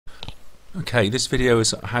Okay, this video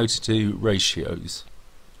is how to do ratios.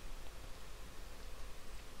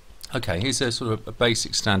 Okay, here's a sort of a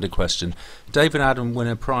basic standard question. Dave and Adam win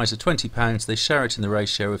a prize of £20. They share it in the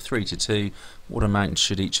ratio of 3 to 2. What amount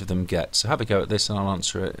should each of them get? So have a go at this and I'll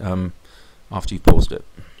answer it after you've paused it.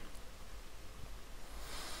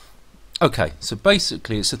 Okay, so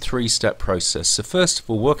basically it's a three-step process. So first of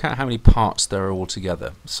all, work out how many parts there are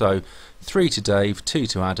altogether. So 3 to Dave, 2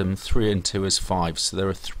 to Adam, 3 and 2 is 5. So there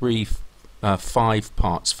are 5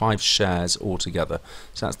 parts, 5 shares altogether.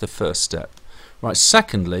 So that's the first step. Right,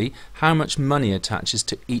 secondly, how much money attaches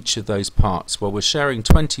to each of those parts? Well, we're sharing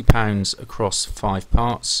 £20 across 5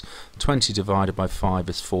 parts. 20 divided by 5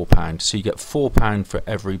 is £4. So you get £4 for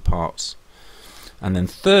every part. And then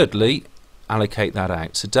thirdly, allocate that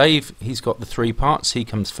out. So Dave, he's got the 3 parts. He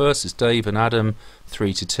comes first as Dave and Adam,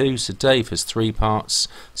 3 to 2. So Dave has 3 parts.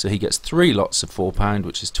 So he gets 3 lots of £4,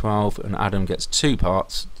 which is 12. And Adam gets 2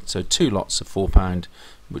 parts. So 2 lots of £4,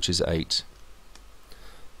 which is 8.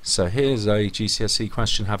 So here's a GCSE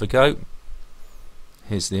question, have a go.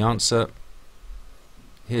 Here's the answer.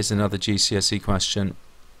 Here's another GCSE question,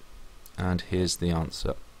 and here's the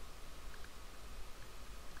answer.